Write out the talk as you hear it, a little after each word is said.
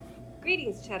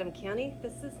Greetings, Chatham County.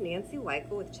 This is Nancy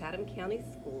Weichel with Chatham County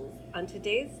Schools. On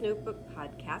today's Notebook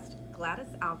podcast,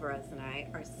 Gladys Alvarez and I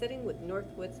are sitting with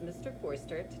Northwood's Mr.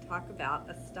 Forster to talk about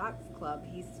a stocks club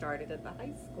he started at the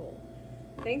high school.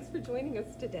 Thanks for joining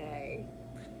us today.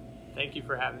 Thank you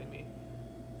for having me.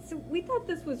 So we thought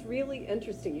this was really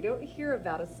interesting. You don't hear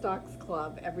about a stocks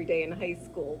club every day in high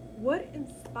school. What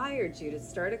inspired you to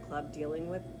start a club dealing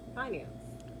with finance?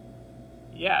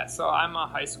 Yeah, so I'm a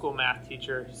high school math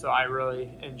teacher, so I really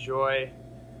enjoy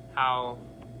how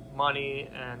money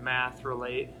and math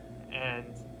relate,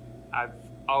 and I've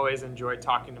always enjoyed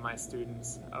talking to my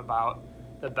students about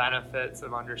the benefits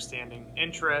of understanding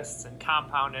interests and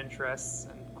compound interests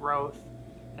and growth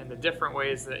and the different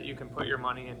ways that you can put your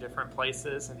money in different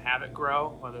places and have it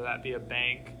grow, whether that be a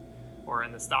bank or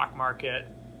in the stock market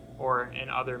or in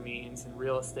other means in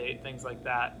real estate, things like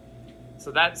that. So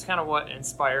that's kind of what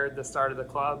inspired the start of the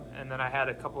club. And then I had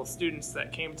a couple of students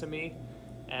that came to me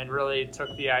and really took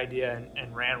the idea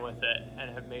and ran with it and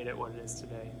have made it what it is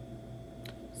today.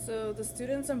 So the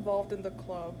students involved in the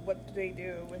club, what do they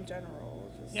do in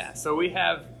general? Yeah, so we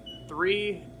have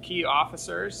 3 key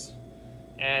officers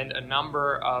and a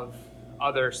number of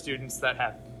other students that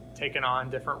have taken on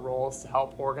different roles to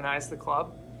help organize the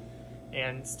club.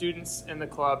 And students in the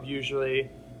club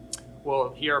usually will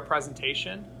hear a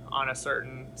presentation on a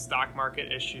certain stock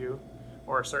market issue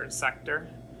or a certain sector.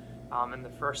 In the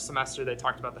first semester, they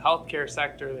talked about the healthcare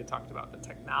sector, they talked about the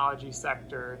technology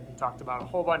sector, they talked about a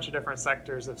whole bunch of different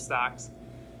sectors of stocks.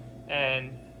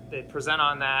 And they present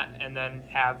on that and then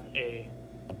have a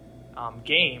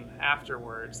game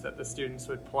afterwards that the students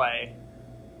would play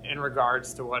in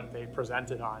regards to what they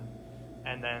presented on.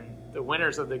 And then the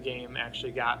winners of the game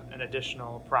actually got an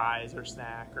additional prize or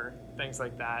snack or things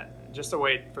like that, just a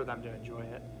way for them to enjoy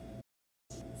it.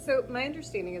 So my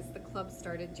understanding is the club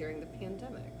started during the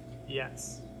pandemic.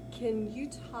 Yes. Can you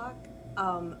talk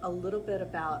a little bit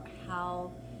about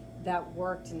how that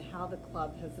worked and how the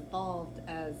club has evolved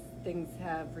as things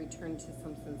have returned to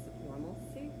some sense of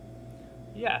normalcy?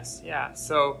 Yes, yeah.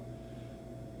 So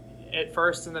at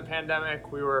first in the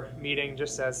pandemic, we were meeting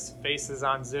just as faces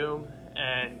on Zoom,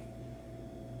 and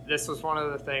this was one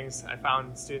of the things I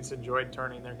found students enjoyed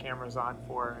turning their cameras on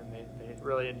for, and they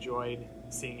really enjoyed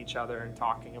seeing each other and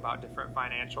talking about different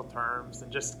financial terms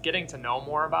and just getting to know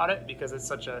more about it, because it's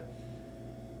such a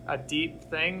deep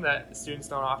thing that students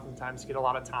don't oftentimes get a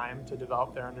lot of time to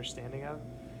develop their understanding of.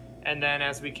 And then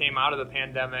as we came out of the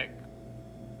pandemic,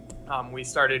 we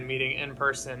started meeting in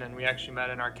person, and we actually met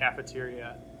in our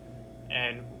cafeteria,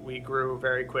 and we grew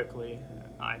very quickly.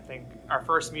 I think our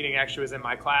first meeting actually was in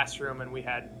my classroom, and we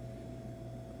had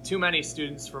too many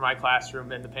students for my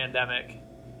classroom in the pandemic.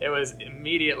 It was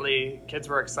immediately, kids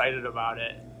were excited about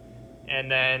it. And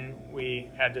then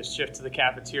we had to shift to the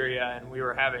cafeteria, and we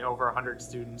were having over 100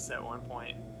 students at one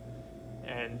point.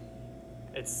 And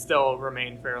it's still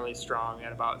remained fairly strong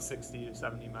at about 60 to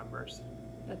 70 members.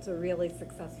 That's a really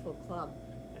successful club.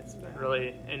 It's been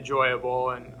really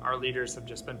enjoyable, and our leaders have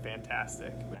just been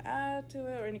fantastic. Add to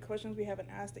it, or any questions we haven't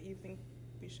asked that you think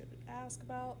we should ask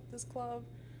about this club?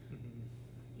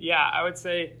 Yeah, I would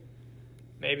say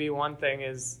maybe one thing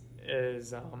is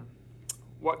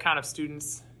what kind of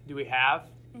students do we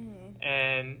have? Mm-hmm.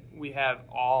 And we have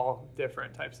all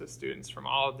different types of students from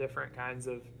all different kinds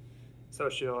of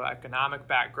socioeconomic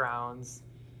backgrounds.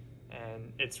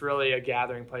 And it's really a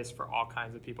gathering place for all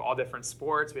kinds of people, all different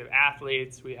sports. We have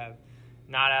athletes, we have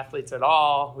not athletes at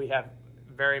all. We have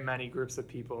very many groups of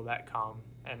people that come,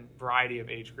 and variety of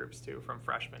age groups too, from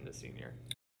freshman to senior.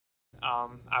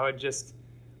 I would just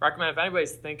recommend, if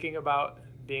anybody's thinking about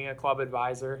being a club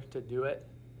advisor, to do it,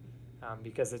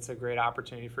 because it's a great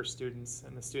opportunity for students,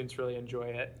 and the students really enjoy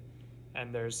it.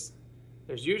 And there's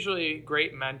usually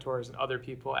great mentors and other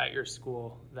people at your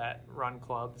school that run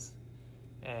clubs,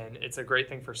 and it's a great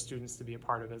thing for students to be a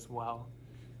part of as well.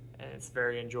 And it's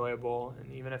very enjoyable,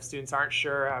 and even if students aren't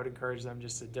sure, I would encourage them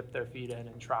just to dip their feet in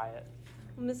and try it.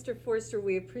 Well, Mr. Forster,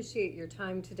 we appreciate your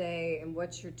time today and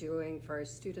what you're doing for our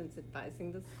students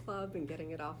advising this club and getting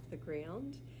it off the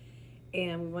ground.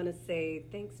 And we want to say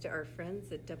thanks to our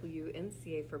friends at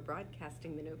WNCA for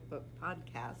broadcasting the Notebook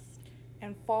podcast.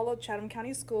 And follow Chatham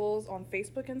County Schools on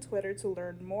Facebook and Twitter to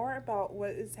learn more about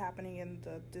what is happening in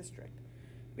the district.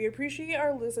 We appreciate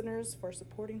our listeners for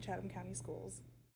supporting Chatham County Schools.